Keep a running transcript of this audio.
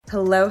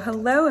Hello,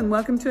 hello, and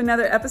welcome to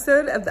another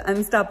episode of the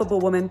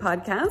Unstoppable Woman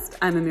podcast.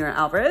 I'm Amira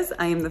Alvarez.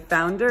 I am the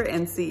founder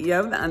and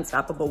CEO of the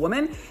Unstoppable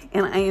Woman,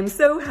 and I am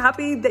so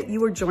happy that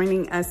you are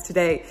joining us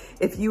today.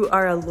 If you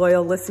are a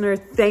loyal listener,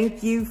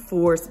 thank you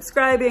for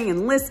subscribing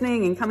and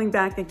listening and coming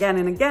back again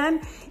and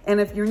again.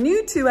 And if you're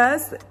new to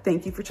us,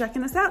 thank you for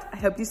checking us out. I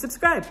hope you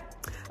subscribe.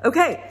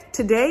 Okay,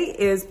 today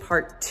is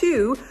part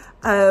 2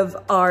 of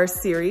our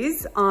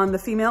series on the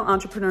Female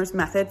Entrepreneur's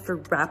Method for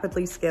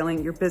rapidly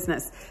scaling your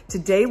business.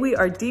 Today, we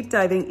are deep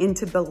diving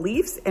into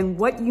beliefs and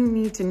what you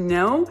need to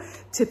know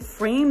to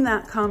frame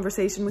that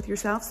conversation with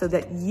yourself so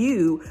that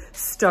you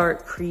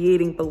start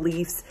creating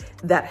beliefs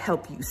that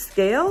help you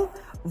scale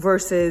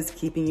versus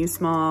keeping you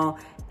small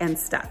and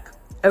stuck.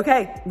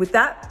 Okay, with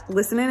that,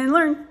 listen in and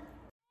learn.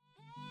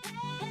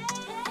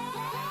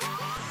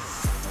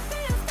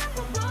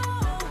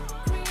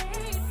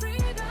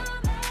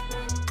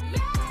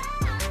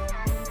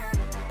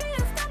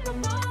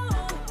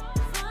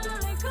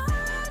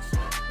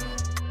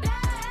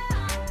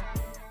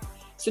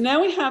 So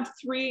now we have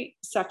 3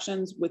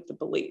 sections with the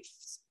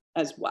beliefs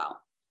as well,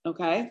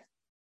 okay?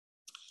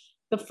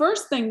 The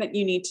first thing that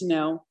you need to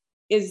know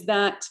is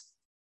that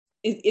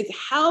is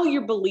how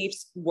your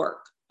beliefs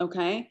work,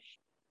 okay?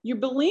 Your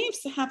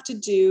beliefs have to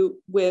do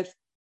with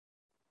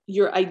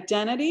your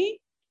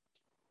identity,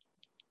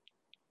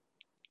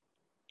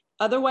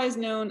 otherwise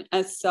known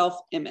as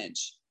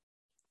self-image.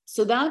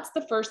 So that's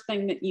the first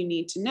thing that you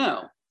need to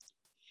know,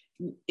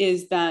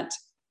 is that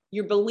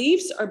your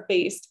beliefs are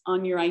based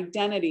on your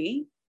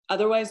identity,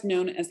 otherwise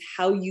known as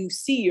how you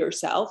see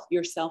yourself,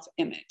 your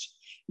self-image.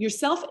 Your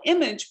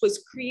self-image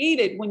was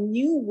created when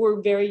you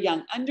were very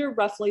young, under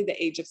roughly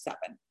the age of 7,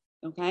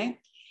 okay?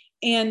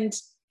 And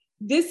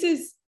this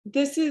is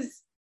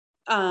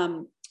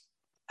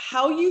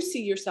how you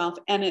see yourself,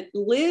 and it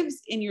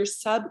lives in your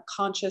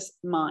subconscious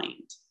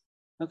mind,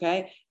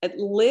 okay? It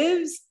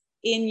lives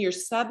in your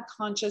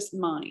subconscious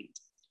mind.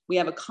 We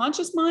have a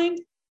conscious mind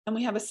and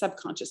we have a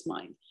subconscious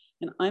mind.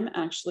 And I'm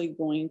actually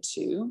going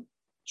to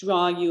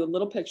draw you a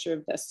little picture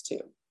of this too,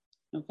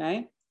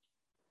 okay?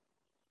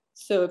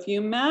 So if you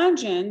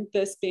imagine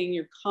this being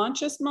your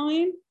conscious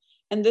mind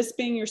and this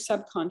being your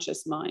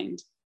subconscious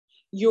mind,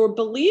 your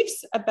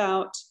beliefs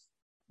about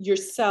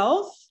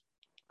yourself,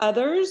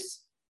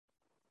 others,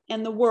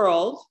 and the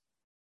world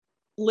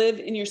live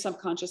in your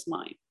subconscious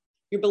mind.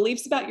 Your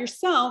beliefs about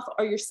yourself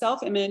are your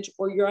self-image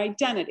or your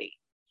identity.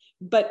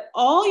 But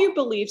all your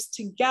beliefs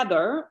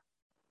together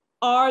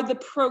are the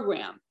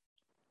program,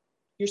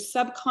 your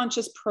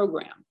subconscious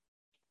program.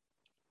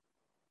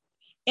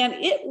 And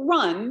it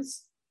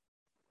runs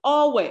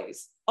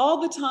always,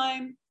 all the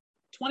time,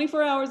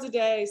 24 hours a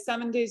day,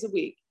 7 days a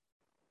week.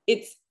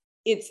 It's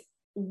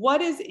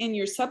what is in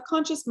your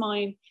subconscious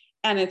mind,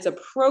 and it's a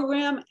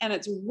program, and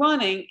it's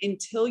running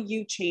until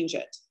you change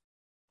it,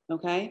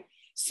 okay?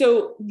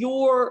 So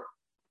your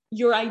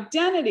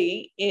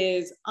identity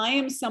is, I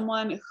am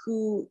someone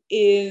who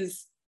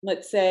is,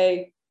 let's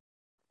say,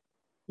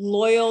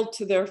 loyal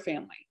to their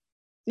family.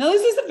 Now,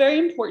 this is a very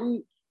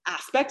important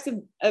aspect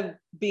of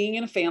being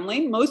in a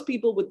family. Most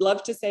people would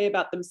love to say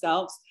about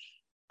themselves,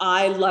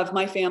 I love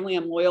my family,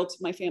 I'm loyal to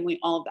my family,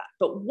 all of that.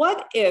 But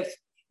what if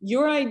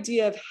your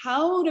idea of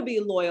how to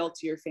be loyal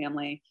to your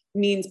family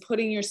means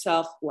putting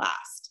yourself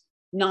last,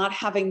 not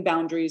having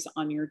boundaries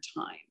on your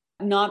time,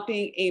 not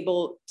being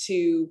able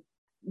to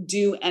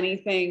do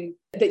anything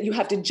that you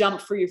have to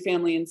jump for your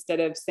family, instead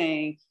of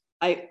saying,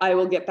 I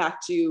will get back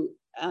to you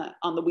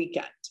on the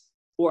weekend,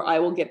 or I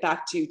will get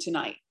back to you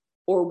tonight,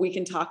 or we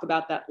can talk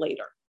about that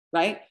later,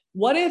 right?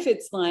 What if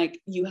it's like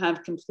you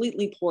have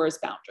completely porous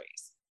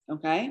boundaries,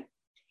 okay?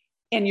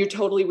 And you're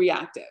totally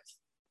reactive.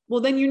 Well,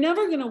 then you're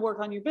never going to work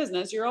on your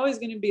business. You're always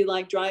going to be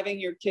like driving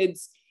your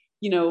kids,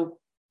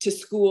 to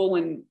school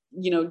and,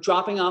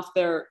 dropping off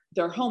their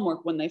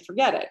homework when they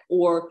forget it.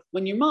 Or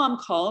when your mom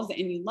calls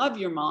and you love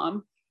your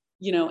mom,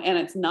 and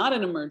it's not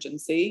an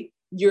emergency,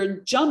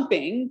 you're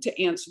jumping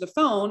to answer the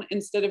phone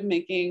instead of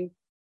making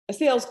a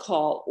sales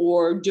call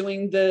or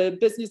doing the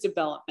business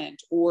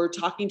development or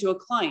talking to a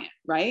client,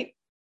 right?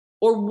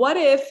 Or what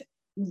if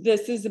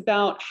this is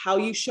about how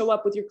you show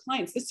up with your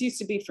clients? This used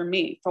to be for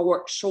me,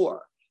 for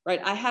sure,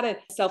 right? I had a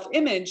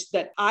self-image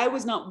that I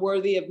was not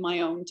worthy of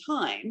my own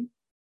time.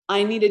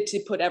 I needed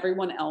to put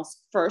everyone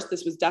else first.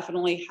 This was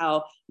definitely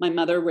how my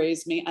mother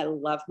raised me. I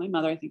love my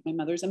mother. I think my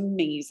mother's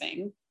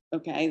amazing.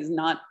 Okay. It's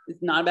not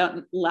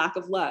about lack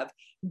of love,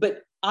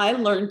 but I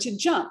learned to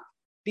jump,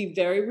 be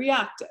very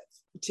reactive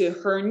to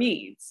her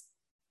needs.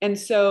 And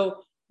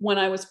so when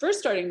I was first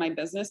starting my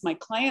business, my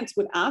clients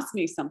would ask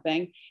me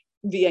something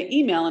via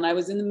email, and I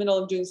was in the middle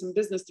of doing some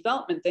business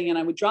development thing, and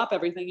I would drop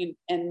everything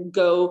and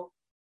go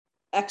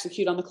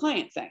execute on the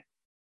client thing.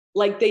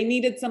 Like they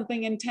needed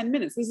something in 10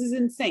 minutes. This is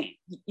insane.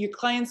 Your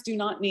clients do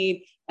not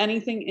need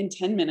anything in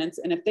 10 minutes.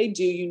 And if they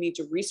do, you need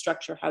to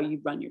restructure how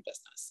you run your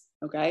business.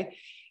 Okay.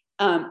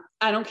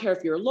 I don't care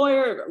if you're a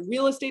lawyer or a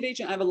real estate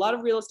agent. I have a lot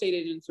of real estate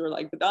agents who are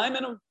like, but I'm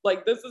in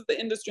this is the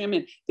industry I'm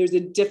in. There's a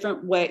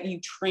different way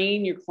you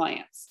train your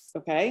clients.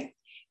 Okay.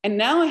 And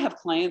now I have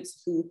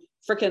clients who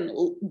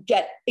freaking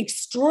get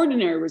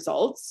extraordinary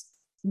results,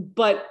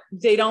 but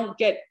they don't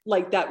get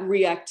like that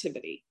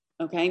reactivity.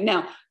 Okay.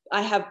 Now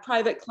I have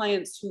private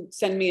clients who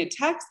send me a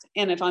text,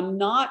 and if I'm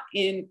not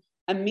in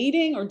a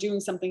meeting or doing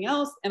something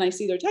else and I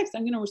see their text,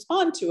 I'm going to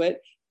respond to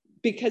it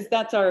because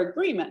that's our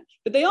agreement.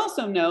 But they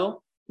also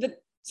know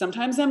that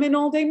sometimes I'm in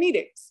all day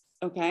meetings.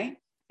 Okay.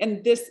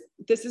 And this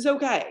is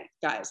okay,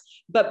 guys.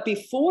 But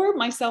before,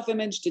 my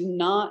self-image did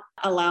not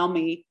allow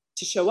me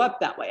to show up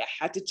that way.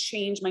 I had to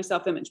change my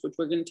self-image, which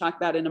we're going to talk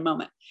about in a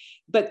moment.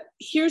 But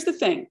here's the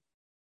thing.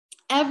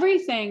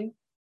 Everything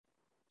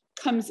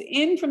comes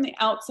in from the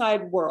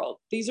outside world.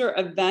 These are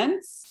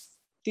events.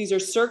 These are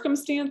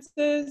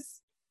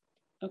circumstances.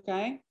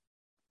 Okay.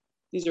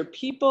 These are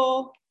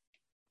people.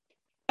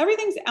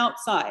 Everything's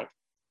outside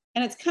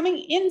and it's coming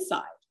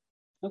inside.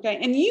 Okay.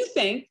 And you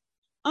think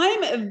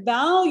I'm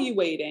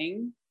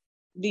evaluating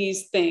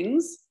these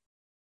things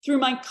through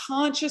my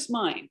conscious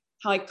mind,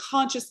 how I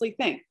consciously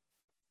think.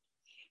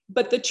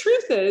 But the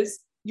truth is,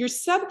 your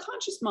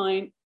subconscious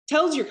mind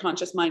tells your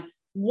conscious mind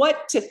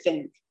what to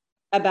think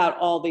about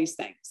all these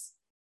things.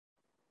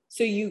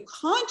 So you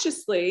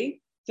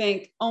consciously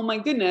think, oh my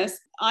goodness,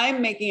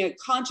 I'm making a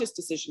conscious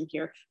decision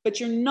here, but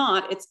you're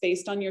not. It's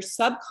based on your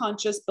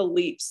subconscious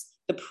beliefs,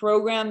 the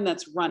program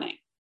that's running.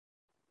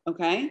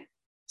 Okay.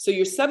 So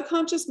your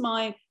subconscious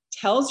mind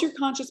tells your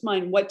conscious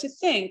mind what to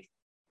think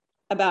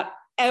about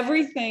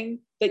everything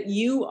that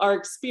you are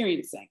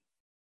experiencing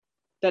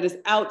that is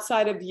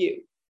outside of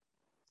you.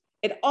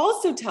 It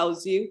also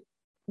tells you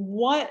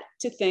what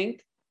to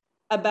think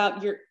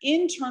about your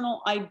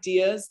internal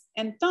ideas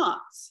and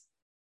thoughts.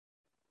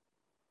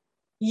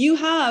 You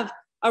have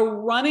a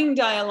running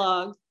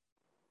dialogue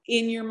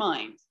in your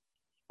mind,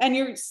 and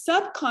your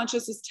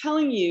subconscious is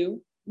telling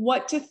you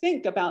what to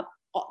think about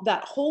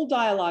that whole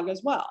dialogue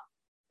as well.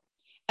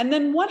 And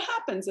then what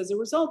happens as a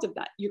result of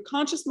that? Your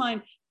conscious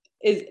mind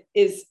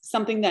is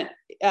something that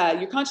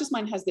your conscious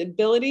mind has the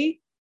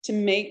ability to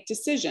make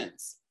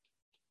decisions.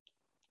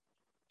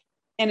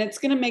 And it's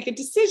going to make a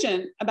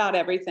decision about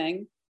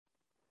everything.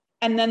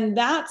 And then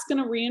that's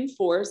going to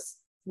reinforce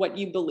what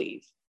you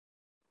believe.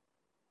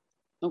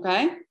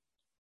 Okay?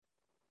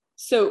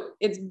 So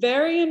it's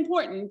very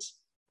important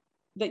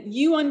that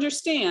you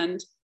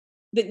understand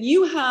that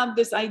you have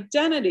this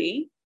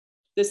identity,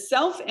 this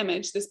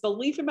self-image, this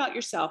belief about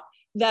yourself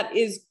that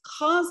is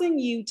causing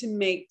you to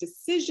make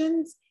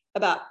decisions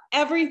about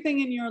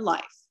everything in your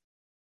life.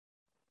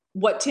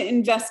 What to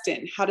invest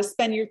in, how to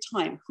spend your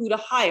time, who to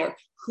hire,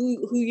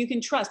 who you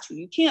can trust, who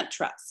you can't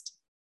trust.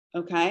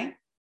 Okay?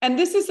 And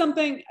this is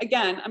something,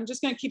 again, I'm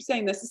just going to keep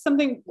saying this is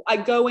something I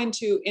go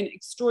into in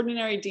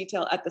extraordinary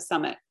detail at the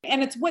summit.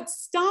 And it's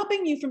what's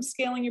stopping you from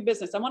scaling your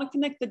business. I want to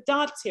connect the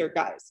dots here,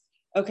 guys.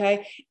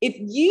 Okay? If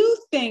you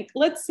think,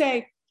 let's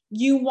say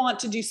you want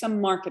to do some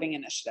marketing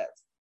initiative,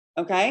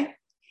 okay?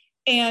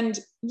 And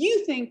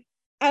you think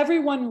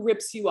everyone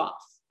rips you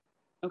off.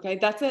 Okay?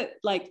 That's it.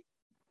 Like,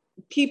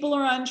 people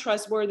are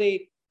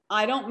untrustworthy.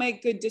 I don't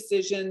make good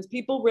decisions.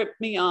 People rip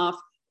me off.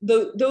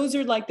 Those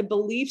are like the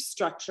belief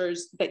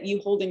structures that you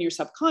hold in your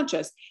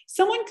subconscious.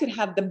 Someone could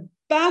have the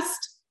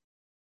best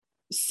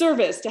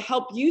service to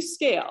help you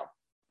scale,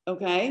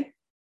 okay,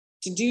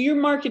 to do your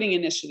marketing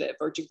initiative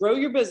or to grow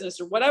your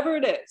business or whatever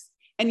it is.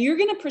 And you're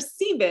going to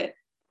perceive it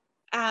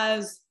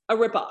as a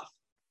ripoff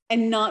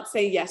and not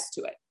say yes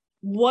to it.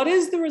 What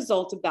is the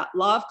result of that?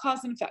 Law of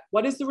cause and effect.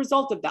 What is the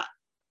result of that?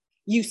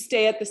 You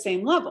stay at the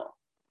same level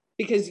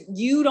because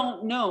you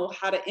don't know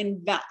how to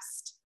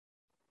invest.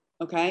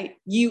 Okay.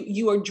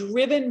 You are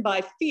driven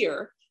by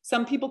fear.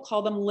 Some people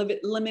call them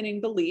limiting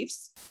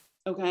beliefs.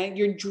 Okay.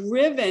 You're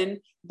driven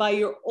by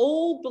your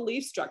old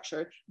belief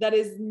structure. That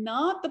is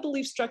not the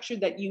belief structure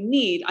that you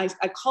need. I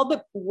call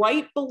it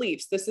right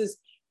beliefs. This is,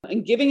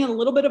 I'm giving a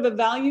little bit of a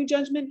value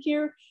judgment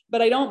here,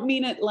 but I don't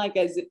mean it like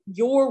as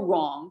you're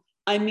wrong.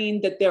 I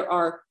mean that there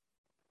are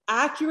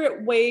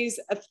accurate ways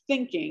of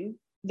thinking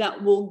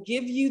that will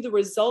give you the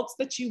results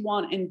that you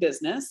want in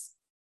business.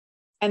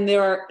 And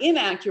there are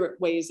inaccurate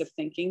ways of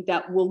thinking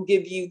that will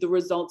give you the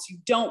results you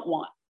don't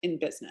want in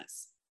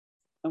business.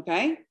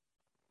 Okay?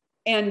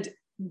 And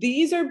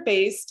these are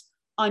based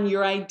on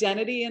your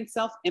identity and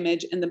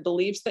self-image and the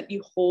beliefs that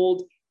you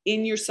hold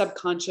in your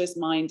subconscious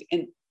mind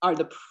and are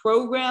the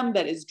program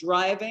that is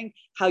driving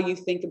how you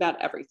think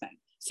about everything.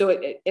 So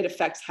it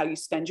affects how you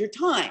spend your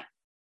time,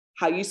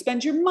 how you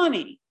spend your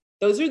money.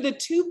 Those are the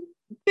two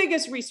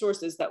biggest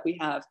resources that we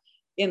have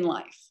in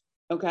life.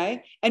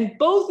 Okay? And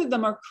both of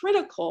them are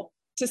critical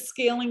to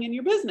scaling in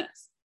your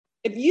business.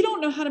 If you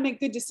don't know how to make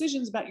good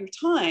decisions about your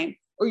time,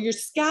 or you're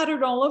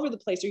scattered all over the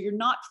place, or you're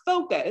not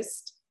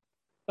focused,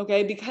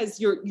 okay, because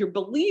your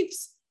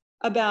beliefs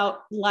about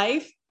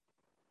life,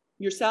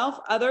 yourself,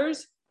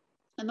 others,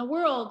 and the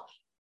world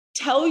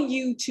tell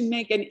you to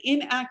make an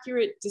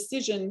inaccurate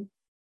decision,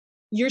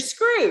 you're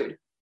screwed.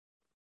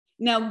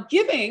 Now,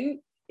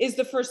 giving is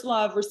the first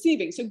law of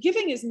receiving. So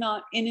giving is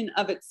not in and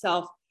of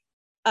itself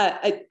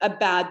a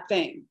bad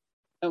thing,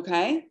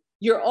 okay?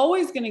 You're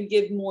always going to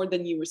give more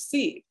than you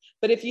receive.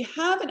 But if you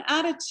have an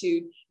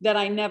attitude that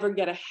I never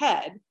get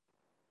ahead,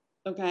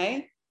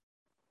 Okay.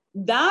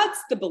 That's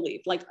the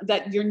belief, like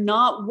that you're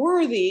not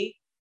worthy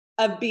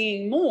of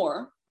being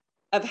more,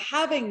 of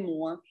having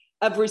more,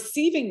 of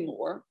receiving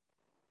more,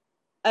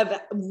 of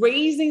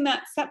raising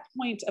that set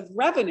point of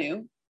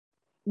revenue.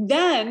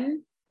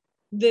 Then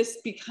this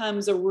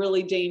becomes a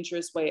really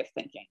dangerous way of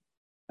thinking.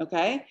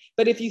 Okay.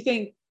 But if you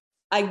think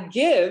I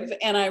give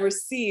and I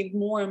receive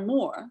more and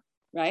more,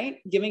 right?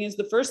 Giving is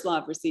the first law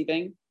of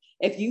receiving.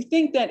 If you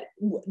think that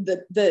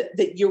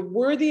that you're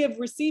worthy of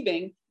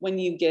receiving when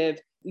you give,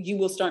 you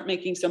will start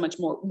making so much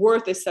more.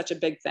 Worth is such a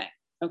big thing.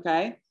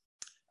 Okay.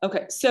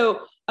 Okay.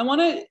 So I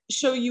want to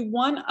show you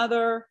one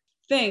other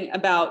thing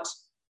about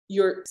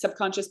your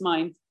subconscious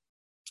mind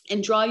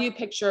and draw you a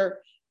picture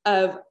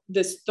of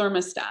this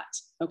thermostat.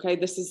 Okay.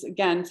 This is,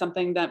 again,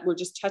 something that we're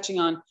just touching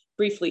on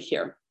briefly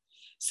here.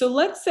 So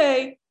let's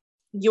say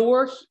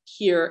you're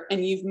here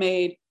and you've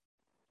made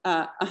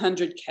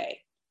 100K.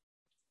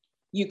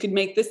 You could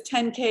make this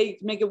 10K, you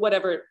can make it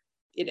whatever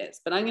it is,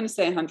 but I'm going to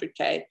say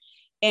 100K.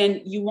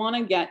 And you want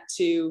to get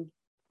to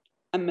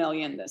 1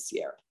 million this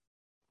year.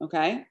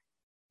 Okay.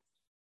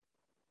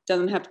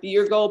 Doesn't have to be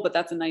your goal, but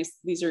that's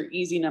these are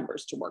easy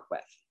numbers to work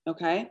with.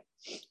 Okay.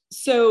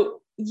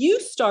 So you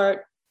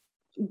start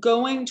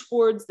going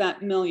towards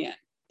that million.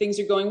 Things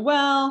are going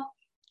well.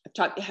 I've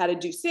taught you how to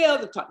do sales.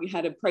 I've taught you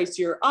how to price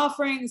your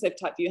offerings. I've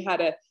taught you how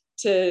to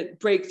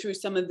break through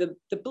some of the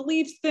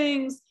belief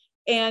things,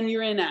 and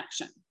you're in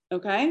action.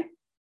 Okay.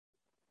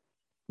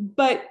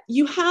 But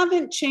you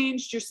haven't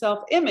changed your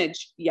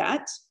self-image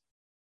yet.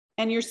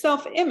 And your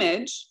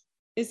self-image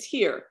is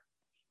here.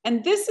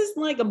 And this is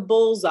like a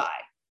bullseye.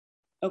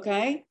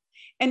 Okay.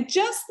 And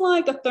just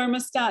like a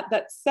thermostat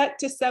that's set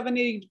to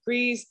 70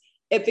 degrees,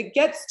 if it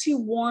gets too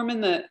warm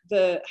in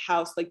the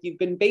house, like you've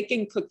been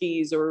baking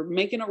cookies or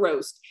making a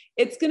roast,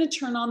 it's going to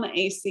turn on the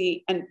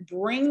AC and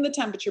bring the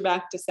temperature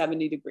back to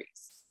 70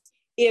 degrees.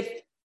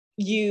 If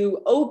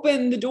you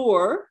open the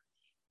door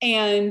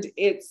and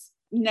it's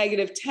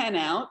 -10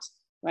 out,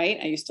 right?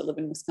 I used to live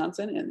in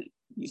Wisconsin and it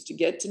used to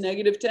get to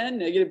 -10,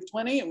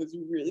 -20. It was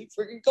really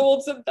freaking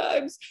cold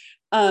sometimes.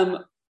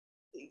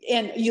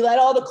 And you let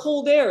all the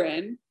cold air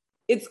in,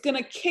 it's going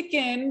to kick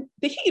in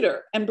the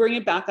heater and bring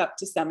it back up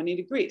to 70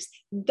 degrees.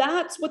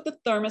 That's what the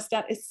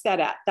thermostat is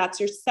set at. That's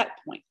your set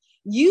point.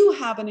 You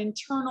have an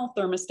internal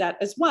thermostat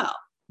as well.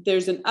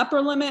 There's an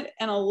upper limit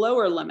and a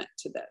lower limit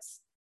to this.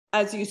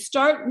 As you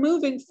start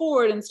moving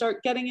forward and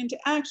start getting into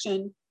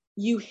action,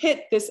 you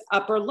hit this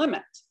upper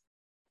limit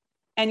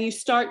and you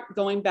start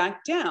going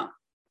back down.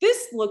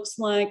 This looks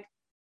like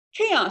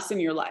chaos in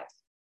your life.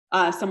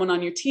 Someone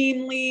on your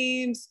team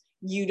leaves.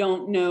 You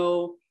don't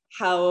know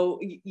how,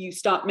 you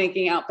stop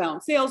making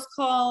outbound sales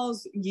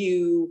calls.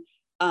 You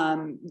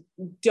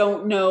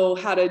don't know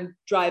how to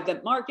drive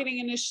that marketing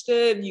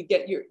initiative. You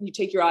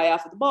take your eye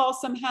off of the ball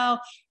somehow.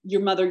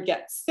 Your mother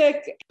gets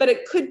sick, but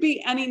it could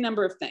be any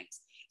number of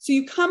things. So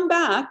you come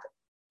back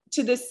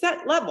to this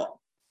set level.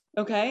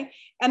 Okay.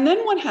 And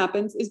then what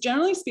happens is,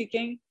 generally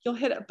speaking, you'll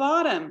hit a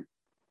bottom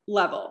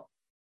level.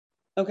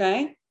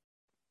 Okay.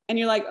 And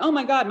you're like, oh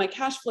my God, my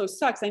cash flow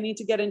sucks. I need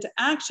to get into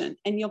action.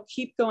 And you'll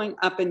keep going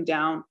up and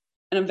down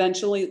and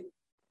eventually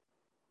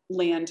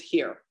land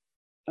here.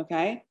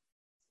 Okay.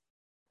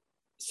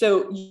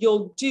 So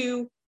you'll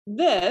do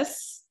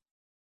this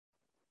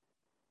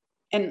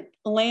and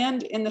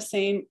land in the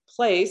same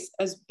place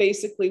as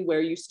basically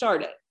where you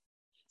started.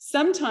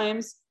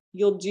 Sometimes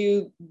you'll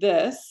do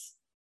this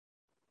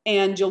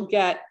and you'll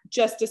get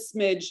just a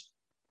smidge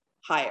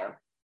higher.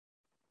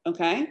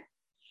 Okay.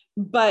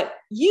 But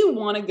you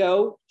want to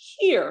go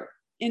here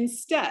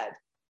instead.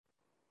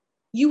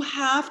 You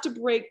have to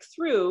break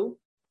through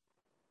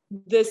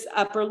this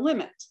upper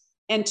limit.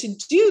 And to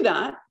do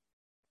that,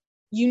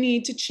 you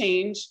need to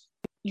change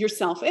your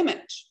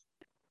self-image.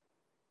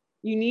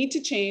 You need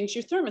to change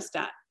your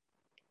thermostat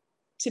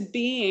to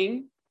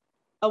being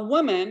a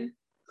woman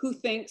who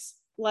thinks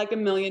like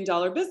 $1 million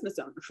business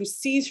owner, who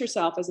sees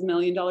herself as $1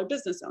 million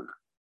business owner,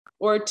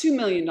 or a $2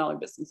 million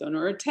business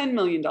owner, or a $10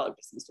 million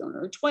business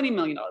owner, or $20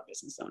 million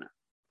business owner.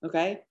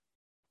 Okay.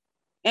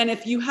 And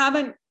if you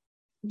haven't,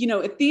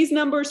 if these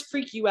numbers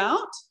freak you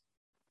out,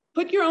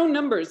 put your own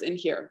numbers in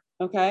here.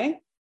 Okay.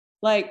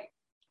 Like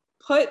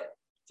put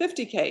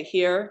 50K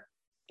here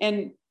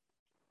and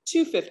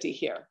 250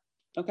 here.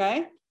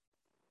 Okay.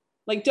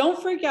 Like,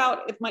 don't freak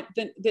out if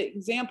the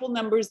example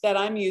numbers that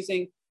I'm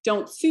using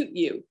don't suit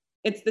you.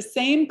 It's the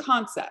same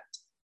concept.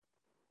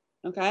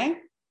 Okay.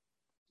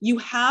 You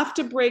have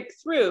to break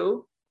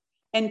through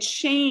and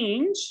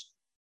change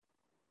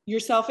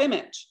your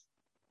self-image.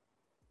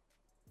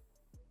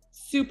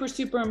 Super,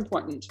 super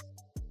important.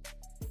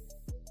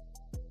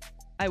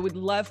 I would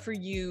love for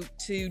you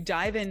to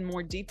dive in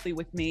more deeply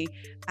with me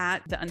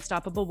at the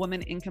Unstoppable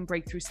Woman Income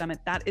Breakthrough Summit.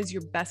 That is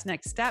your best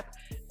next step.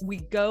 We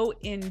go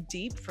in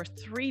deep for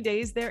 3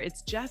 days there.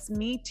 It's just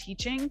me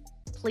teaching.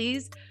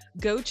 Please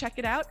go check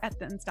it out at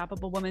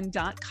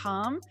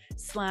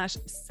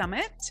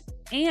theunstoppablewoman.com/summit.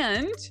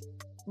 And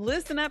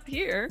listen up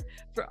here.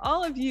 For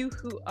all of you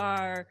who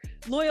are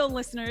loyal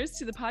listeners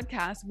to the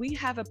podcast, we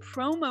have a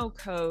promo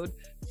code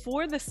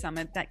for the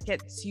summit that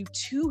gets you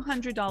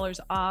 $200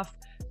 off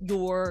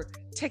your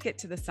ticket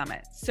to the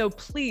summit. So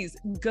please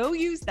go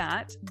use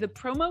that. The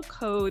promo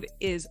code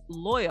is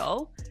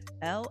LOYAL,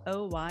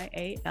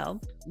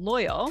 LOYAL,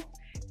 LOYAL.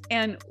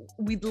 And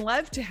we'd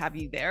love to have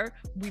you there.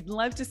 We'd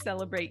love to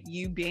celebrate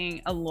you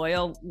being a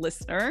loyal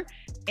listener,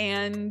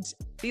 and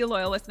be a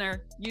loyal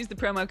listener, use the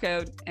promo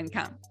code and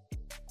come.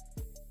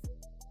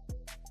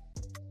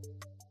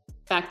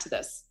 Back to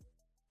this.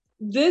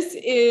 This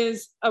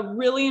is a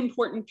really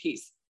important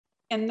piece.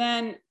 And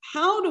then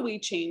how do we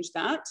change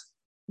that?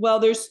 Well,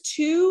 there's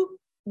two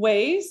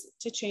ways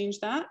to change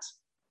that.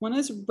 One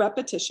is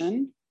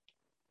repetition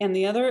and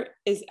the other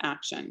is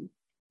action.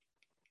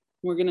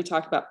 We're going to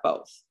talk about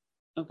both.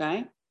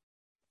 Okay.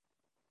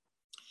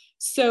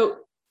 So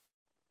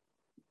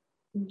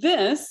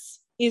this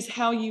is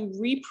how you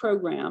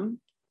reprogram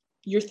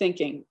your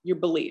thinking, your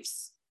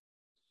beliefs.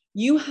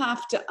 You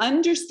have to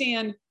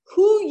understand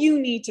who you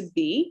need to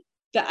be,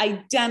 the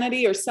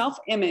identity or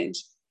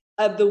self-image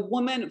of the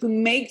woman who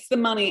makes the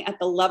money at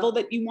the level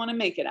that you want to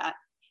make it at.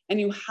 And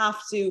you have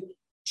to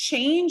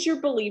change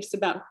your beliefs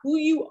about who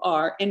you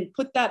are and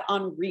put that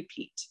on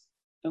repeat.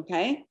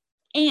 Okay.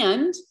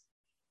 And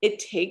it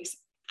takes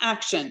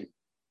action.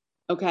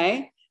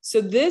 Okay.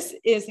 So this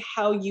is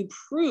how you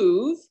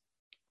prove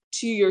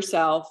to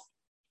yourself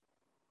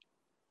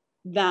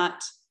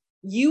that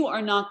you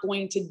are not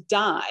going to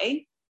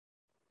die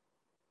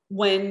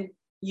when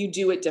you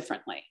do it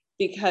differently.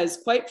 Because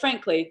quite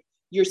frankly,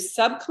 your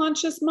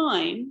subconscious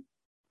mind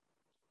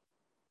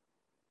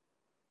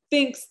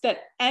thinks that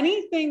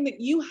anything that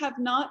you have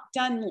not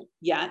done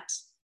yet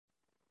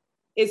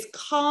is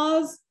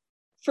cause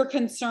for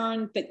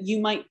concern that you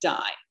might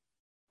die.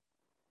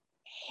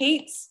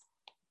 Hates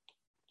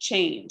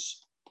change.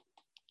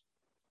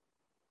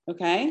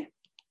 Okay?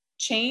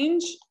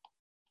 Change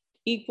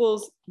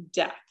equals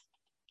death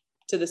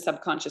to the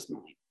subconscious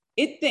mind.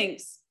 It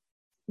thinks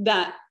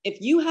that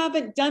if you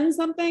haven't done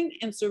something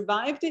and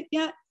survived it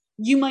yet,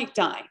 you might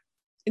die.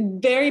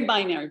 Very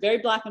binary, very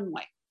black and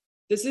white.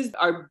 This is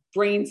our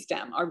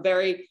brainstem, our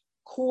very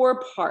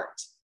core part.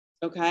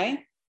 Okay?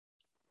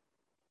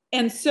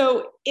 And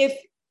so if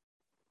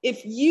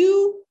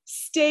you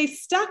stay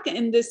stuck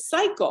in this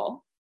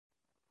cycle,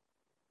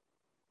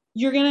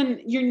 you're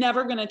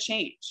never gonna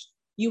change.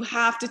 You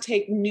have to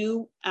take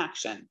new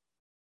action.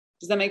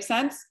 Does that make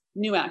sense?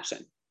 New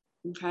action.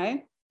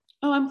 Okay.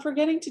 Oh, I'm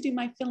forgetting to do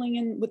my filling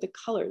in with the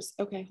colors.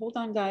 Okay, hold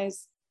on,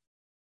 guys.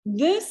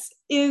 This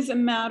is a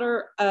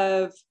matter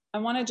of, I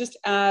want to just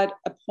add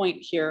a point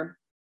here.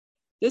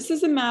 This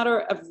is a matter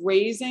of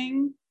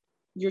raising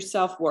your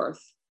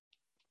self-worth.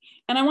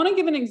 And I want to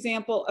give an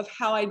example of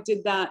how I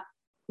did that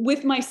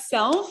with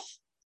myself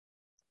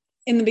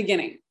in the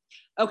beginning.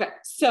 Okay,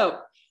 so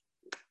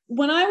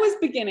when I was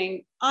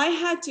beginning, I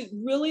had to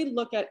really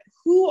look at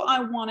who I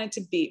wanted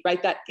to be,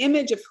 right? That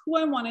image of who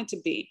I wanted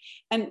to be,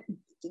 and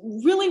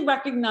really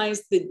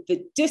recognize the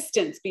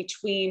distance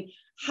between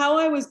how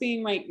I was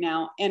being right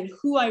now and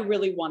who I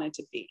really wanted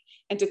to be,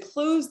 and to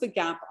close the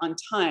gap on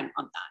time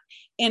on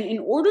that. And in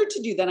order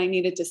to do that, I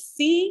needed to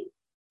see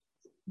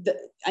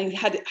I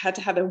had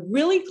to have a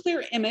really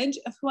clear image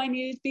of who I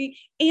needed to be,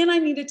 and I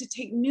needed to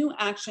take new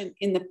action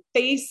in the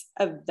face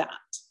of that.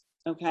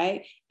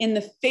 Okay. In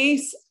the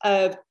face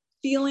of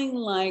feeling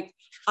like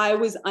I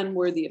was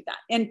unworthy of that.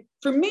 And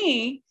for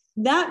me,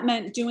 that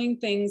meant doing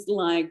things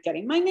like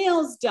getting my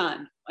nails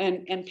done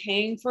and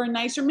paying for a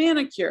nicer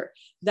manicure.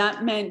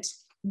 That meant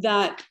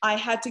that I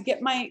had to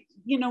get my,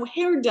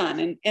 hair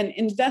done and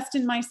invest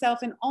in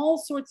myself in all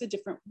sorts of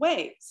different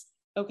ways.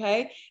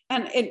 Okay.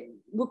 And it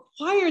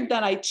required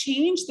that I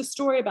change the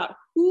story about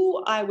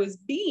who I was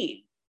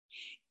being.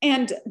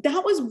 And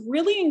that was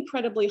really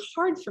incredibly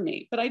hard for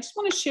me. But I just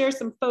want to share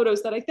some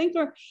photos that I think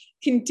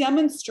can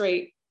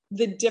demonstrate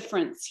the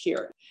difference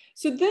here.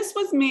 So this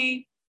was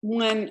me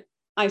when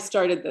I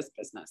started this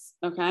business.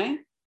 Okay.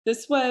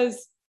 This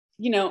was,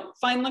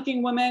 fine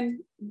looking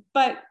woman,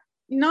 but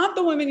not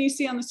the woman you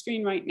see on the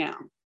screen right now.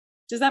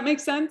 Does that make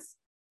sense?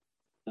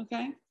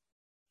 Okay.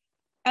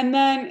 And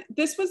then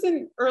this was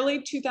in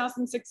early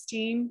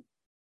 2016,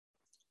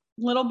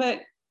 a little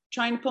bit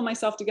trying to pull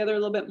myself together a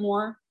little bit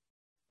more.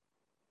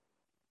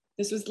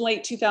 This was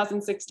late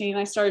 2016.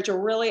 I started to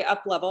really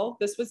up level.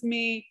 This was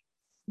me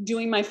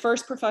doing my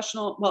first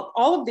professional, well,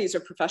 all of these are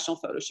professional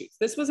photo shoots.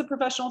 This was a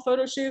professional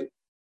photo shoot.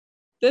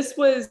 This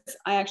was,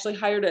 I actually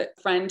hired a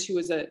friend who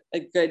was a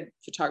good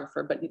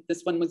photographer, but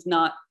this one was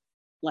not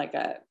like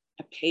a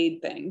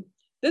paid thing.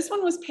 This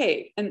one was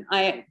paid, and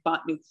I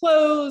bought new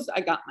clothes.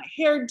 I got my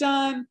hair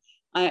done.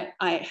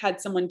 I had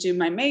someone do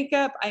my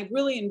makeup. I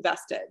really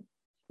invested.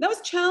 That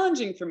was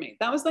challenging for me.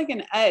 That was like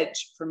an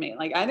edge for me.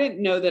 Like I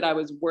didn't know that I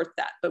was worth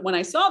that. But when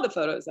I saw the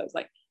photos, I was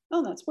like,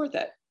 oh, that's worth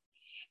it.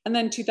 And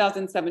then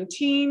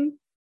 2017,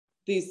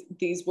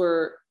 these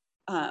were,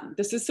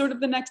 this is sort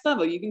of the next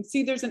level. You can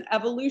see there's an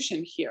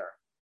evolution here.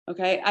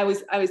 Okay.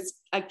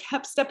 I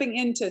kept stepping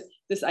into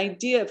this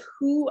idea of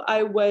who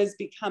I was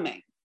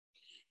becoming.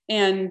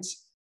 And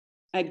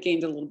I'd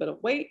gained a little bit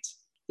of weight.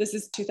 This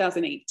is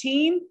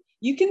 2018.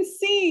 You can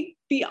see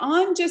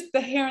beyond just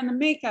the hair and the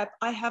makeup,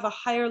 I have a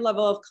higher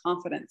level of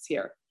confidence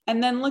here.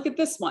 And then look at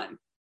this one.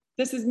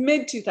 This is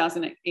mid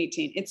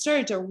 2018. It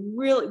started to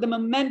really, the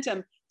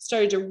momentum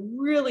started to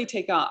really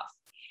take off.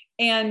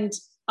 And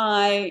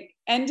I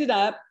ended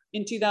up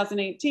in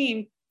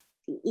 2018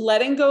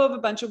 letting go of a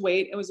bunch of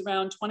weight. It was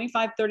around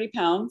 25, 30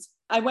 pounds.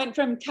 I went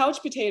from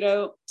couch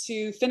potato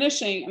to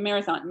finishing a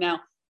marathon.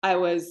 Now, I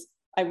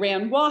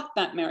walked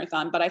that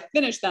marathon, but I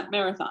finished that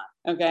marathon.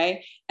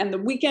 Okay. And the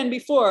weekend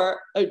before,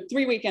 or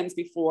 3 weekends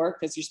before,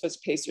 because you're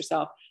supposed to pace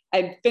yourself,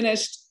 I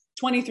finished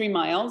 23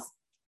 miles.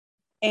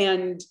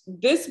 And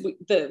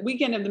the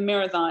weekend of the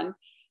marathon,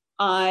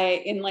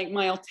 in like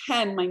mile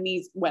 10, my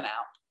knees went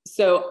out.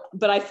 So,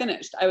 but I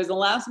finished. I was the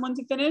last one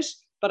to finish,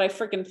 but I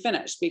freaking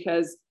finished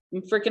because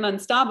I'm freaking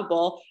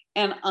unstoppable.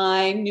 And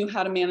I knew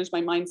how to manage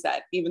my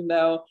mindset, even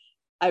though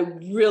I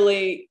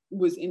really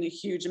was in a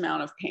huge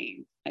amount of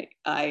pain.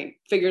 I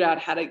figured out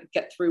how to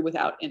get through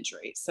without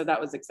injury. So that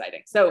was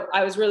exciting. So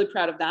I was really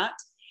proud of that.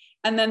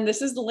 And then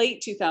this is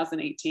late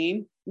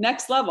 2018,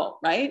 next level,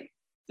 right?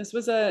 This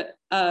was a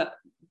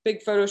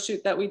big photo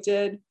shoot that we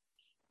did.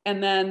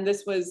 And then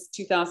this was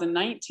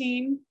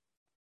 2019,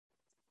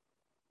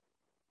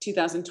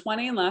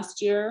 2020,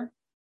 last year.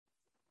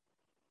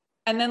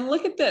 And then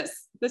look at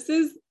this. This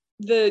is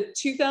the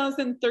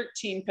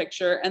 2013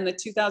 picture and the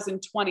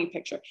 2020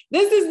 picture.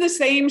 This is the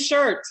same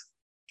shirt,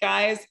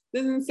 guys.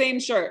 This is the same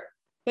shirt,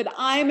 but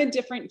I'm a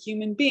different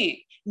human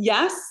being.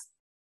 Yes,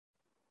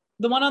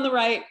 the one on the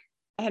right,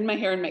 I had my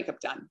hair and makeup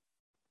done,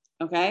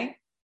 okay?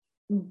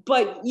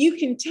 But you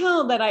can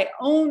tell that I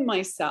own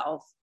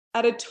myself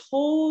at a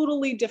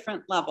totally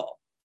different level,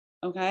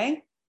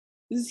 okay?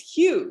 This is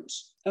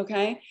huge,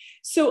 okay?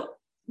 So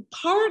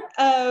part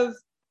of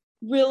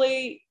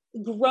really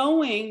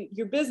growing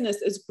your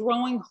business is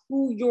growing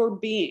who you're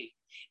being.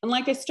 And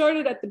like I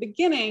started at the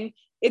beginning,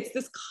 it's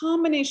this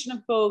combination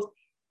of both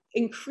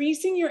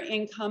increasing your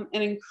income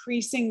and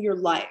increasing your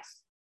life,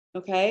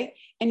 okay?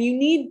 And you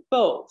need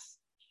both.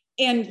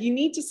 And you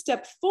need to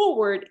step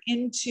forward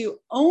into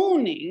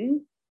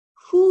owning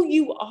who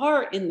you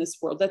are in this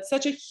world. That's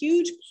such a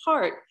huge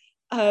part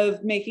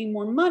of making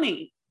more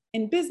money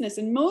in business.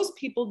 And most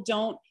people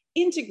don't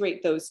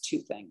integrate those two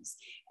things.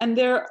 And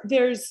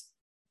there's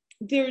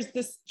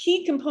this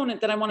key component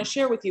that I want to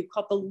share with you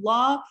called the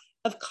law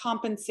of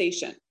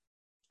compensation.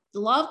 The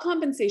law of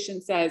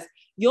compensation says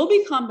you'll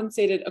be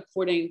compensated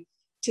according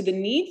to the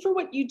need for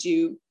what you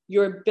do,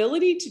 your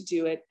ability to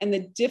do it, and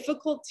the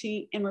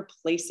difficulty in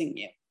replacing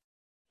you.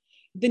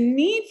 The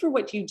need for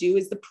what you do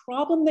is the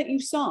problem that you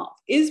solve.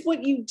 Is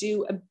what you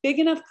do a big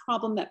enough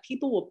problem that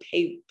people will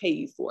pay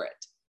you for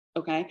it?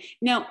 Okay.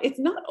 Now, it's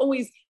not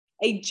always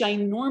a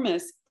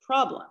ginormous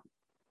problem,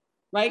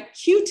 right?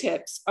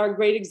 Q-tips are a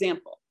great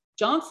example.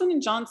 Johnson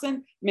 &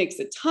 Johnson makes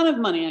a ton of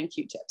money on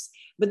Q-tips,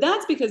 but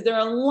that's because there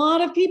are a lot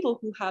of people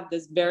who have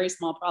this very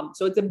small problem.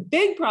 So it's a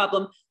big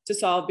problem to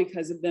solve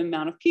because of the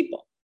amount of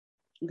people.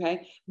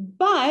 Okay.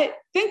 But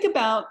think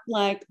about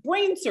like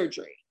brain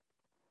surgery.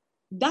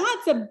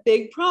 That's a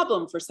big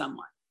problem for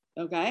someone,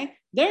 okay?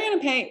 They're going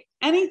to pay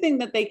anything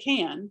that they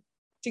can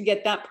to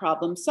get that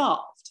problem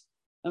solved,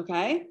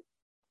 okay?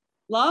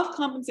 Law of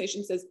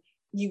compensation says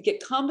you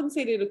get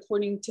compensated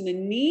according to the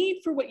need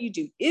for what you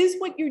do. Is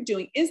what you're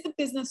doing, is the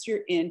business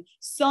you're in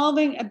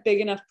solving a big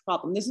enough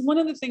problem? This is one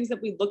of the things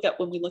that we look at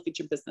when we look at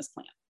your business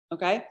plan,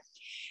 okay?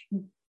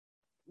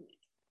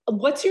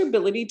 What's your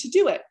ability to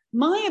do it?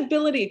 My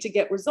ability to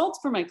get results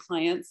for my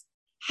clients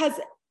has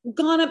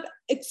gone up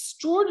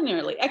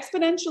extraordinarily,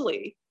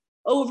 exponentially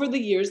over the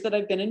years that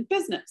I've been in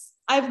business.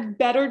 I've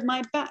bettered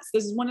my best.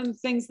 This is one of the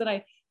things that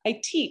I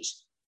teach.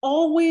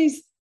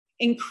 Always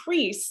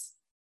increase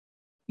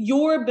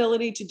your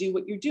ability to do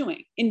what you're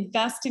doing.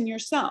 Invest in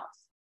yourself,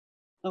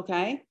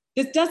 okay?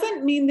 This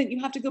doesn't mean that you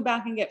have to go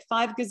back and get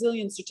 5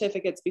 gazillion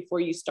certificates before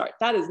you start.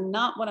 That is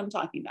not what I'm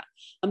talking about.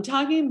 I'm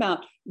talking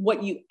about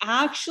what you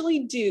actually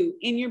do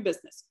in your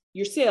business,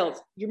 your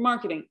sales, your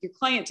marketing, your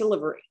client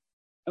delivery,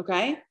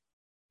 okay?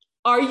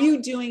 Are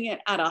you doing it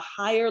at a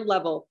higher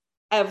level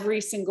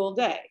every single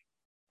day?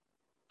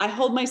 I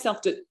hold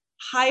myself to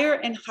higher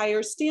and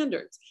higher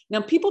standards.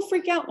 Now, people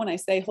freak out when I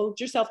say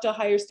hold yourself to a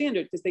higher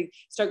standard because they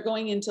start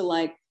going into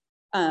like,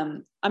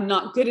 I'm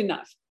not good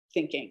enough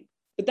thinking.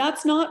 But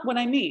that's not what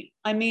I mean.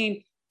 I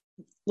mean,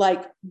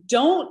 like,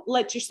 don't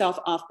let yourself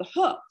off the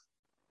hook.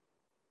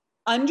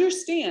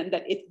 Understand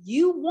that if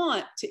you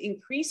want to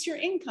increase your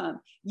income,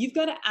 you've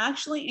got to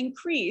actually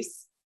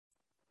increase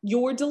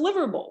your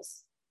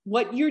deliverables,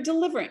 what you're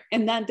delivering.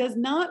 And that does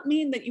not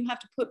mean that you have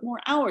to put more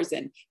hours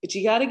in, but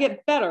you got to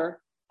get better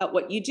at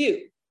what you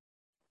do.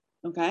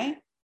 Okay?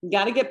 You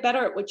got to get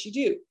better at what you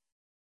do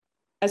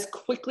as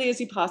quickly as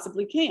you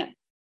possibly can.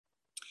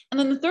 And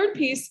then the third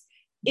piece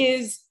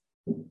is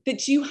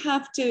that you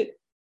have to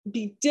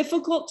be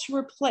difficult to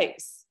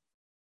replace.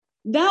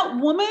 That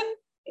woman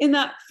in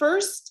that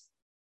first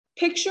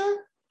picture,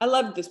 I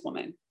loved this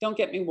woman. Don't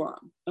get me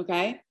wrong.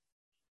 Okay.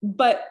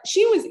 But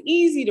she was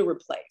easy to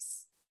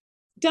replace.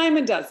 Dime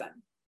a dozen.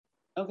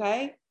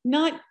 Okay.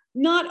 Not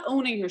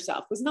owning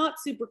herself, was not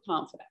super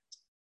confident.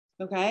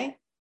 Okay.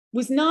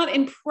 Was not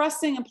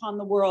impressing upon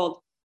the world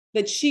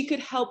that she could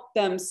help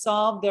them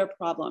solve their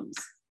problems.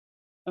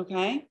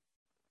 Okay.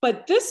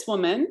 But this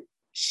woman,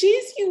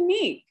 she's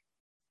unique.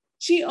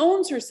 She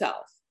owns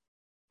herself.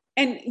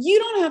 And you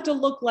don't have to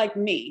look like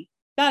me.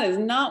 That is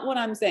not what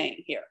I'm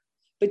saying here.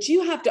 But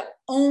you have to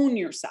own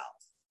yourself,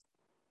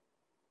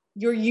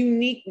 your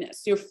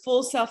uniqueness, your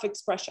full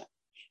self-expression.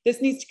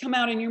 This needs to come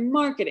out in your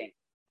marketing.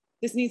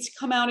 This needs to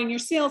come out in your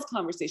sales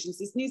conversations.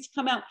 This needs to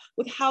come out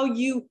with how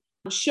you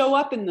show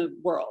up in the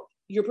world,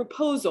 your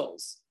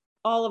proposals,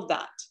 all of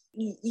that.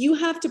 You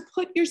have to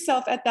put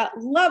yourself at that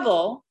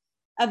level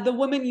of the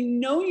woman you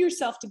know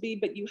yourself to be,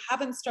 but you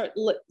haven't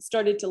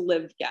started to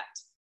live yet.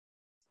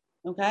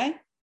 Okay?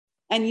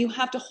 And you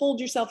have to hold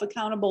yourself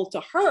accountable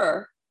to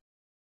her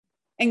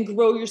and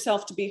grow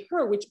yourself to be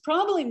her, which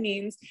probably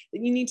means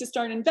that you need to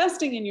start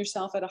investing in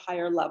yourself at a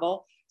higher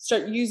level,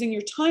 start using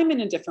your time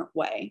in a different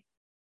way,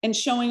 and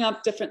showing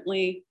up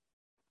differently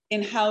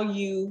in how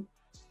you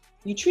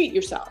treat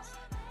yourself.